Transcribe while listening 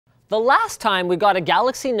The last time we got a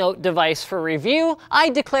Galaxy Note device for review, I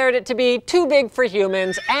declared it to be too big for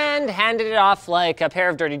humans and handed it off like a pair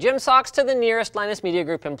of dirty gym socks to the nearest Linus Media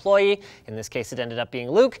Group employee, in this case it ended up being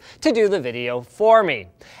Luke, to do the video for me.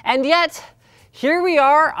 And yet, here we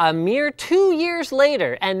are a mere 2 years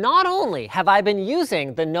later, and not only have I been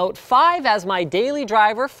using the Note 5 as my daily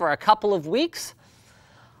driver for a couple of weeks,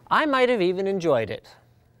 I might have even enjoyed it.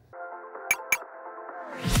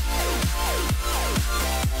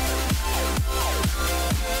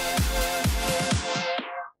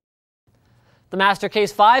 The Master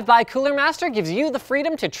Case 5 by Cooler Master gives you the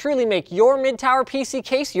freedom to truly make your mid-tower PC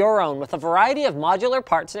case your own with a variety of modular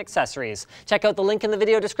parts and accessories. Check out the link in the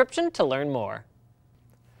video description to learn more.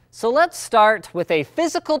 So let's start with a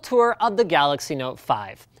physical tour of the Galaxy Note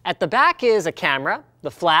 5. At the back is a camera, the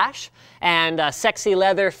flash, and a sexy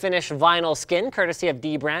leather finish vinyl skin, courtesy of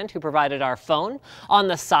D-Brand, who provided our phone. On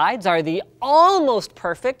the sides are the almost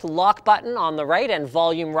perfect lock button on the right and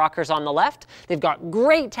volume rockers on the left. They've got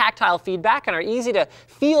great tactile feedback and are easy to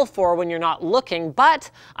feel for when you're not looking, but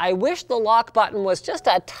I wish the lock button was just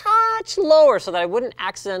a touch lower so that I wouldn't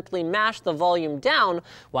accidentally mash the volume down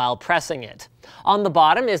while pressing it. On the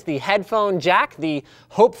bottom is the headphone jack, the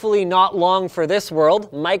hopefully not long for this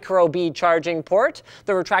world micro B charging port,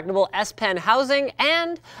 the retractable S Pen housing,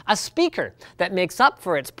 and a speaker that makes up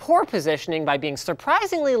for its poor positioning by being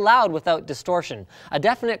surprisingly loud without distortion, a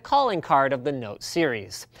definite calling card of the Note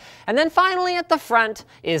series. And then finally at the front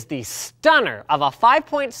is the stunner of a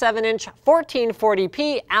 5.7-inch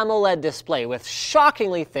 1440p AMOLED display with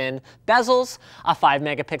shockingly thin bezels, a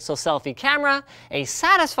 5-megapixel selfie camera, a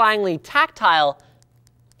satisfyingly tactile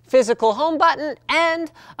physical home button,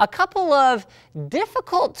 and a couple of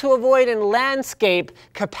difficult to avoid in landscape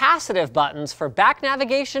capacitive buttons for back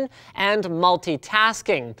navigation and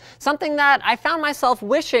multitasking. Something that I found myself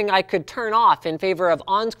wishing I could turn off in favor of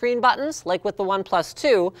on-screen buttons, like with the OnePlus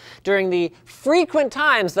 2, during the frequent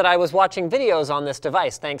times that I was watching videos on this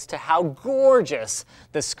device, thanks to how gorgeous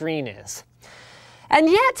the screen is. And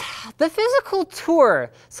yet, the physical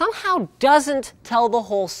tour somehow doesn't tell the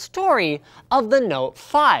whole story of the Note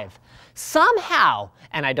 5. Somehow,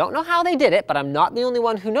 and I don't know how they did it, but I'm not the only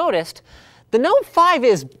one who noticed, the Note 5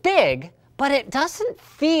 is big, but it doesn't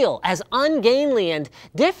feel as ungainly and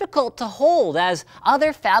difficult to hold as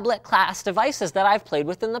other phablet-class devices that I've played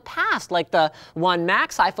with in the past, like the One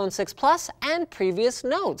Max, iPhone 6 Plus, and previous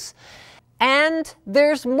Notes. And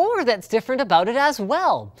there's more that's different about it as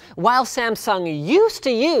well. While Samsung used to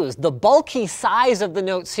use the bulky size of the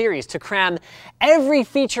Note series to cram every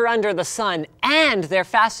feature under the sun and their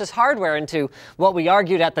fastest hardware into what we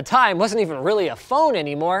argued at the time wasn't even really a phone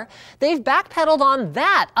anymore, they've backpedaled on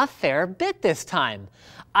that a fair bit this time.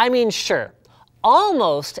 I mean, sure,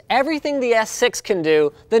 almost everything the S6 can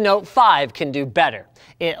do, the Note 5 can do better.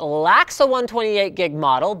 It lacks a 128 gig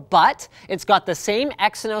model, but it's got the same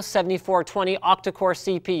Exynos 7420 octa-core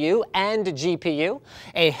CPU and GPU,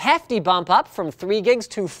 a hefty bump up from 3 gigs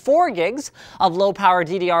to 4 gigs of low-power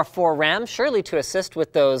DDR4 RAM, surely to assist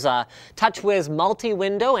with those TouchWiz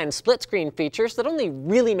multi-window and split-screen features that only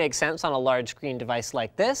really make sense on a large-screen device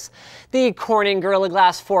like this. The Corning Gorilla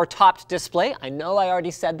Glass 4 topped display, I know I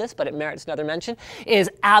already said this, but it merits another mention, is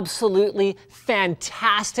absolutely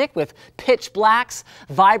fantastic with pitch blacks,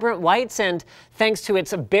 vibrant whites, and thanks to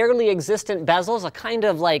its barely existent bezels, a kind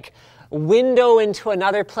of like window into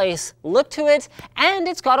another place look to it, and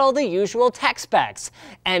it's got all the usual tech specs.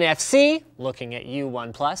 NFC, looking at you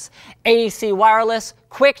OnePlus, AC wireless,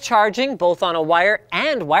 quick charging both on a wire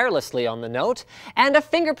and wirelessly on the Note, and a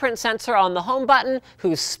fingerprint sensor on the home button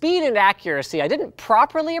whose speed and accuracy I didn't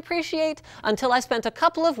properly appreciate until I spent a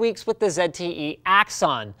couple of weeks with the ZTE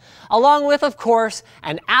Axon. Along with, of course,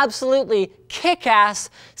 an absolutely kick-ass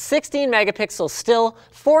 16-megapixel still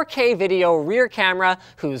 4K video rear camera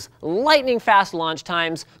whose lightning fast launch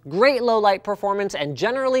times, great low light performance, and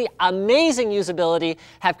generally amazing usability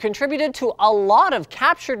have contributed to a lot of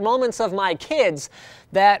captured moments of my kids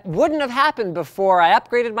that wouldn't have happened before I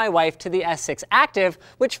upgraded my wife to the S6 Active,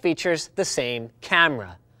 which features the same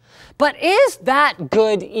camera. But is that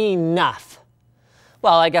good enough?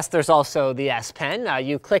 Well, I guess there's also the S Pen.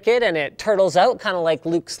 You click it and it turtles out, kind of like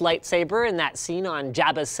Luke's lightsaber in that scene on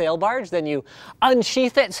Jabba's sail barge. Then you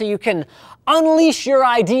unsheath it so you can unleash your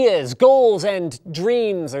ideas, goals, and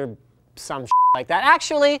dreams, or some shit like that.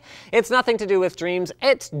 Actually, it's nothing to do with dreams,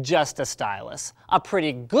 it's just a stylus. A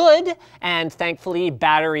pretty good, and thankfully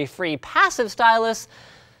battery-free passive stylus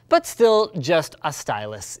but still just a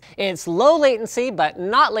stylus. It's low latency but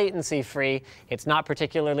not latency free. It's not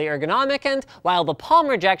particularly ergonomic, and while the palm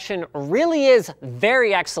rejection really is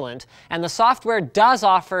very excellent, and the software does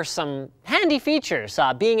offer some handy features,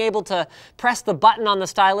 being able to press the button on the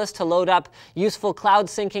stylus to load up useful cloud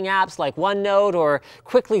syncing apps like OneNote or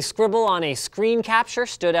quickly scribble on a screen capture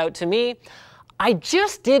stood out to me. I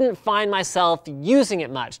just didn't find myself using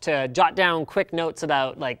it much to jot down quick notes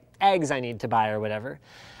about like eggs I need to buy or whatever.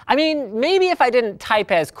 I mean, maybe if I didn't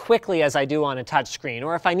type as quickly as I do on a touchscreen,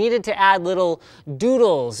 or if I needed to add little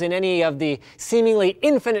doodles in any of the seemingly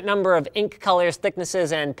infinite number of ink colors,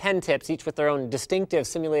 thicknesses, and pen tips, each with their own distinctive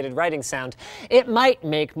simulated writing sound, it might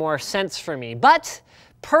make more sense for me. But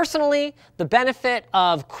personally, the benefit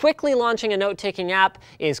of quickly launching a note-taking app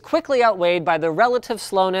is quickly outweighed by the relative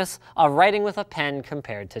slowness of writing with a pen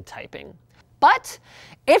compared to typing. But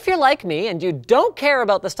if you're like me and you don't care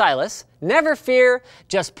about the stylus, never fear,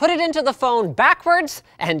 just put it into the phone backwards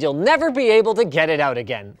and you'll never be able to get it out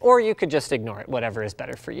again. Or you could just ignore it, whatever is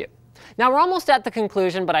better for you. Now we're almost at the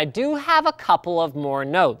conclusion, but I do have a couple of more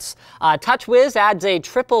notes. TouchWiz adds a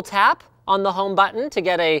triple tap on the home button to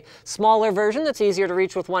get a smaller version that's easier to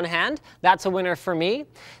reach with one hand. That's a winner for me.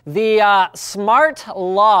 The smart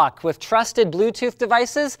lock with trusted Bluetooth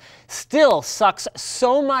devices still sucks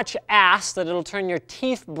so much ass that it'll turn your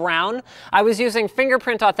teeth brown. I was using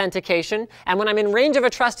fingerprint authentication, and when I'm in range of a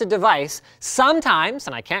trusted device, sometimes,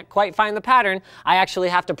 and I can't quite find the pattern, I actually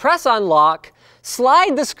have to press unlock,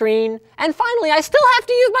 slide the screen, and finally I still have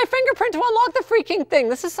to use my fingerprint to unlock the freaking thing.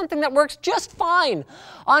 This is something that works just fine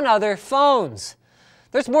on other phones.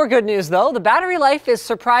 There's more good news though. The battery life is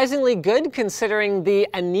surprisingly good considering the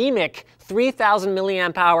anemic 3000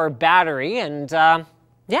 milliamp hour battery, and yeah,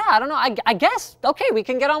 I don't know, I guess, okay, we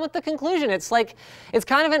can get on with the conclusion. It's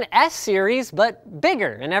kind of an S series, but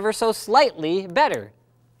bigger and ever so slightly better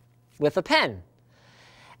with a pen.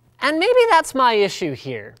 And maybe that's my issue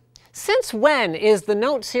here. Since when is the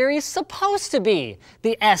Note series supposed to be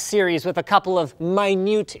the S series with a couple of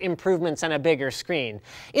minute improvements and a bigger screen?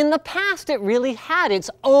 In the past, it really had its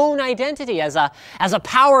own identity as a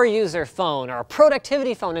power user phone or a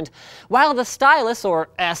productivity phone, and while the stylus, or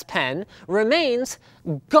S Pen, remains,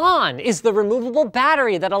 gone is the removable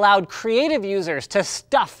battery that allowed creative users to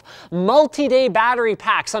stuff multi-day battery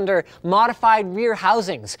packs under modified rear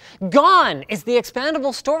housings. Gone is the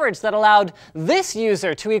expandable storage that allowed this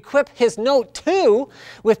user to equip his Note 2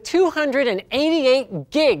 with 288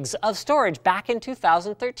 gigs of storage back in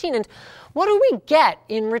 2013. And what do we get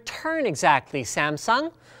in return exactly,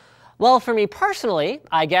 Samsung? Well, for me personally,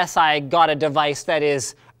 I guess I got a device that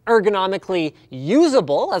is ergonomically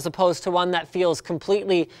usable as opposed to one that feels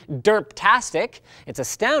completely derptastic. It's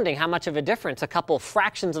astounding how much of a difference a couple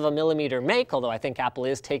fractions of a millimeter make, although I think Apple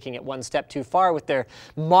is taking it one step too far with their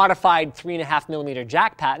modified 3.5mm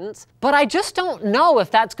jack patents. But I just don't know if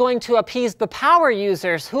that's going to appease the power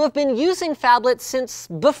users who have been using phablets since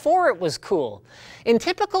before it was cool. In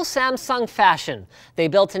typical Samsung fashion, they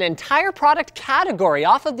built an entire product category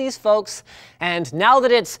off of these folks, and now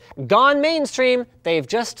that it's gone mainstream, they've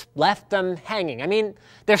just left them hanging. I mean,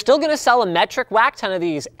 they're still going to sell a metric whack ton of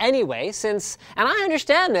these anyway, since, and I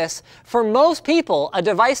understand this, for most people, a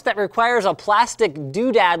device that requires a plastic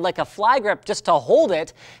doodad like a fly grip just to hold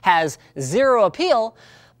it has zero appeal.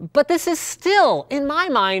 But this is still, in my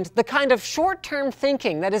mind, the kind of short-term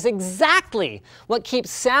thinking that is exactly what keeps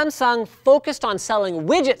Samsung focused on selling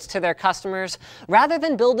widgets to their customers rather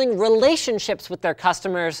than building relationships with their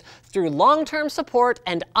customers through long-term support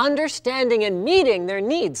and understanding and meeting their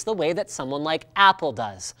needs the way that someone like Apple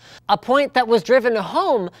does. A point that was driven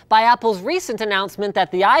home by Apple's recent announcement that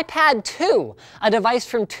the iPad 2, a device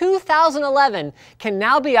from 2011, can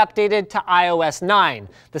now be updated to iOS 9.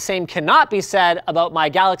 The same cannot be said about my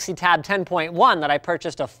Galaxy Tab 10.1 that I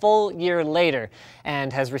purchased a full year later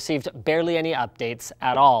and has received barely any updates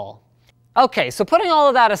at all. Okay, so putting all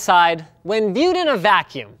of that aside, when viewed in a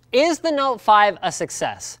vacuum, is the Note 5 a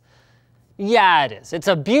success? Yeah, it is. It's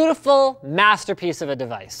a beautiful masterpiece of a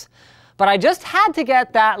device. But I just had to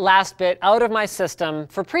get that last bit out of my system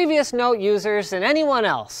for previous Note users and anyone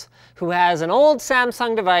else who has an old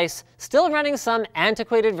Samsung device still running some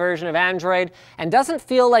antiquated version of Android and doesn't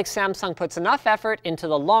feel like Samsung puts enough effort into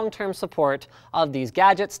the long-term support of these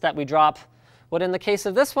gadgets that we drop what in the case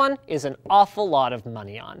of this one is an awful lot of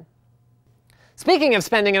money on. Speaking of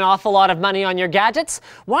spending an awful lot of money on your gadgets,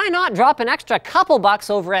 why not drop an extra couple bucks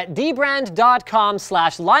over at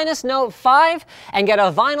dbrand.com/LinusNote5 and get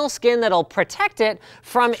a vinyl skin that'll protect it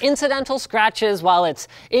from incidental scratches while it's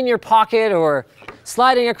in your pocket or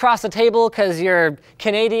sliding across the table because you're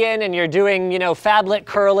Canadian and you're doing, you know, phablet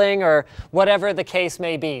curling or whatever the case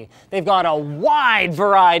may be. They've got a wide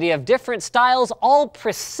variety of different styles, all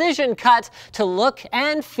precision cut to look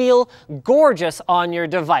and feel gorgeous on your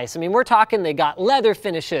device. I mean, we're talking they got leather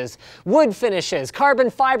finishes, wood finishes, carbon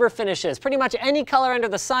fiber finishes, pretty much any color under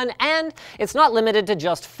the sun, and it's not limited to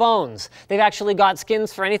just phones. They've actually got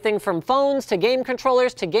skins for anything from phones to game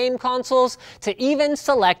controllers to game consoles to even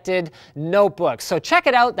selected notebooks. So check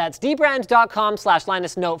it out. That's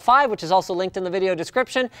dbrand.com/LinusNote5, which is also linked in the video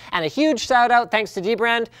description. And a huge shout out thanks to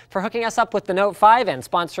dbrand for hooking us up with the Note 5 and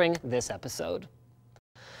sponsoring this episode.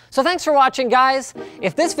 So thanks for watching, guys.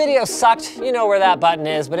 If this video sucked, you know where that button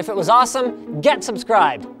is, but if it was awesome, get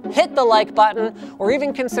subscribed, hit the like button, or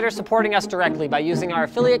even consider supporting us directly by using our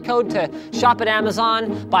affiliate code to shop at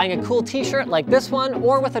Amazon, buying a cool t-shirt like this one,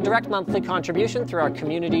 or with a direct monthly contribution through our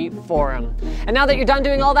community forum. And now that you're done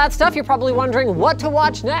doing all that stuff, you're probably wondering what to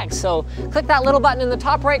watch next. So click that little button in the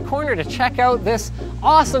top right corner to check out this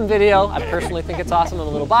awesome video. I personally think it's awesome, I'm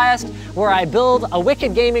a little biased, where I build a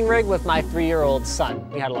wicked gaming rig with my 3-year-old son.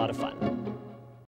 We had a lot of fun.